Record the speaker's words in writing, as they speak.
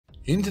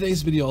In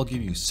today's video, I'll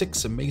give you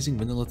 6 amazing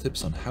vanilla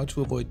tips on how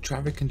to avoid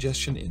traffic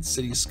congestion in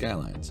city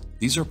skylines.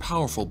 These are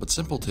powerful but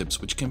simple tips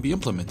which can be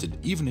implemented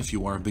even if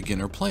you are a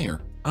beginner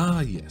player.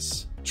 Ah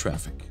yes,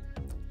 traffic.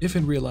 If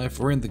in real life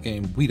or in the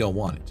game, we don't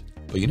want it.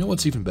 But you know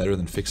what's even better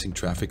than fixing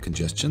traffic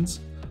congestions?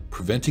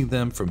 Preventing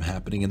them from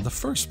happening in the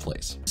first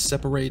place.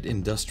 Separate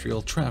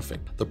industrial traffic.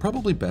 The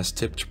probably best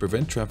tip to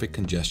prevent traffic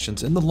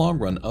congestions in the long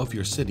run of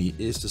your city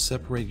is to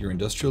separate your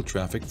industrial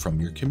traffic from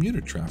your commuter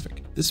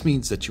traffic. This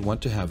means that you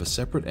want to have a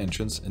separate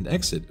entrance and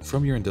exit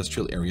from your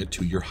industrial area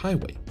to your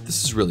highway.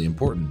 This is really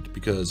important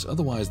because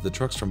otherwise the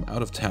trucks from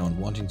out of town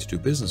wanting to do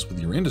business with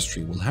your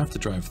industry will have to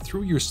drive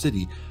through your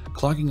city,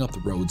 clogging up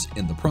the roads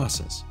in the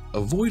process.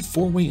 Avoid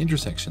four-way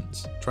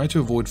intersections. Try to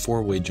avoid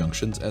four-way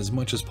junctions as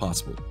much as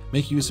possible.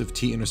 Make use of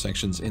T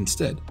intersections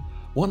instead.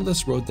 One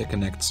less road that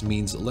connects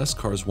means less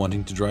cars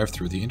wanting to drive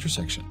through the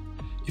intersection.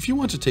 If you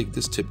want to take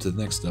this tip to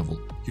the next level,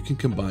 you can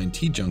combine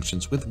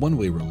T-junctions with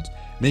one-way roads,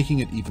 making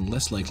it even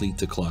less likely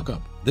to clog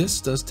up.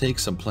 This does take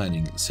some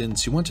planning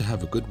since you want to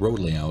have a good road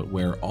layout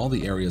where all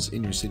the areas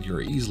in your city are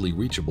easily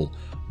reachable,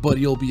 but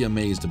you'll be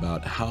amazed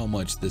about how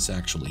much this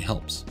actually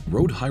helps.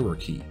 Road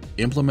hierarchy.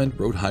 Implement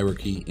road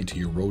hierarchy into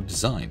your road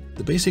design.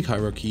 The basic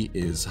hierarchy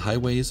is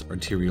highways,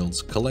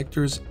 arterials,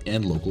 collectors,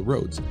 and local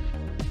roads.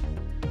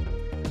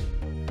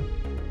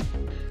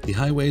 The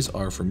highways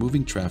are for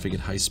moving traffic at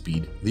high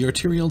speed, the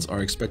arterials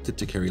are expected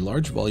to carry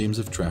large volumes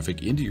of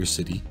traffic into your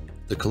city,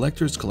 the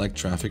collectors collect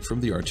traffic from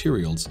the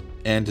arterials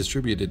and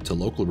distribute it to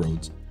local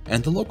roads,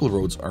 and the local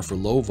roads are for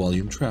low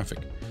volume traffic.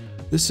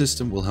 This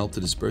system will help to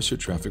disperse your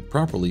traffic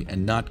properly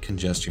and not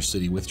congest your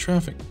city with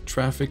traffic.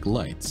 Traffic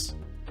lights.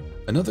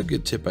 Another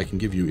good tip I can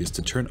give you is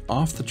to turn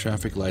off the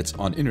traffic lights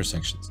on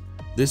intersections.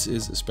 This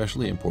is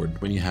especially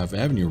important when you have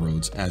avenue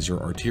roads as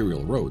your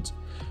arterial roads.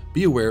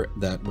 Be aware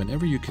that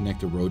whenever you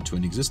connect a road to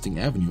an existing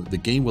avenue, the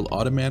game will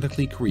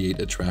automatically create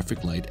a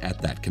traffic light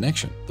at that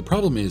connection. The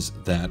problem is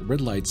that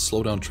red lights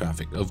slow down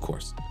traffic, of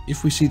course.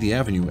 If we see the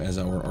avenue as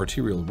our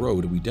arterial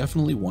road, we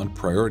definitely want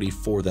priority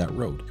for that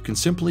road. You can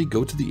simply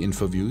go to the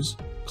info views,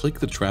 click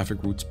the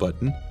traffic routes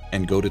button,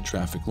 and go to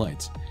traffic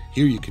lights.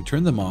 Here you can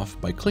turn them off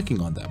by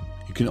clicking on them.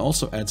 You can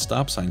also add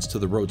stop signs to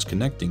the roads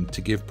connecting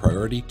to give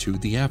priority to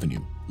the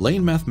avenue.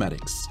 Lane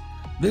mathematics.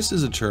 This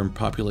is a term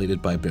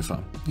populated by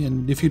Biffa,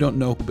 and if you don't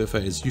know who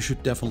Biffa is, you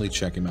should definitely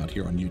check him out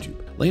here on YouTube.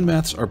 Lane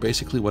maths are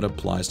basically what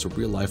applies to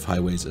real-life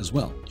highways as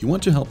well. You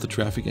want to help the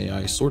traffic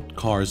AI sort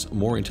cars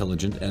more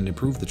intelligent and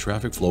improve the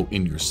traffic flow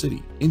in your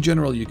city. In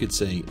general, you could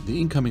say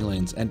the incoming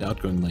lanes and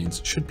outgoing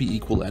lanes should be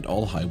equal at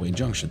all highway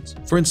junctions.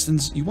 For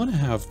instance, you want to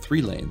have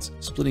 3 lanes,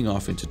 splitting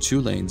off into 2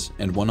 lanes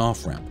and 1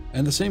 off-ramp,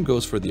 and the same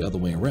goes for the other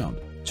way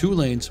around. 2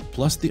 lanes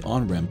plus the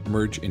on-ramp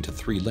merge into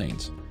 3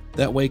 lanes.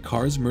 That way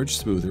cars merge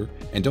smoother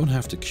and don't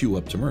have to queue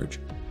up to merge.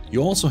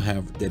 You also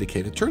have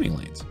dedicated turning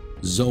lanes.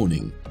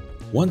 Zoning.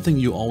 One thing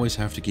you always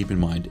have to keep in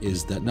mind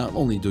is that not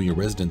only do your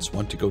residents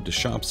want to go to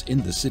shops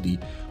in the city,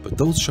 but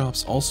those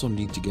shops also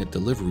need to get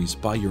deliveries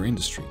by your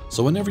industry.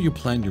 So whenever you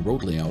plan your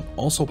road layout,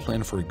 also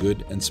plan for a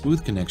good and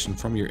smooth connection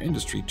from your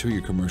industry to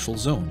your commercial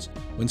zones.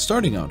 When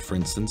starting out, for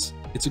instance,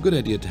 it's a good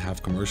idea to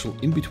have commercial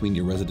in between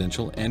your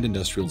residential and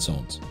industrial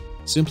zones.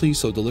 Simply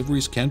so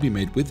deliveries can be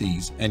made with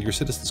ease and your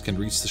citizens can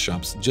reach the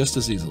shops just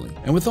as easily.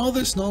 And with all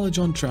this knowledge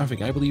on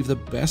traffic, I believe the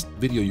best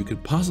video you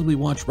could possibly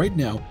watch right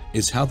now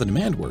is how the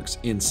demand works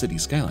in city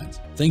skylines.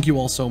 Thank you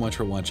all so much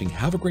for watching.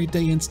 Have a great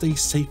day and stay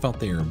safe out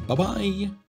there. Bye-bye!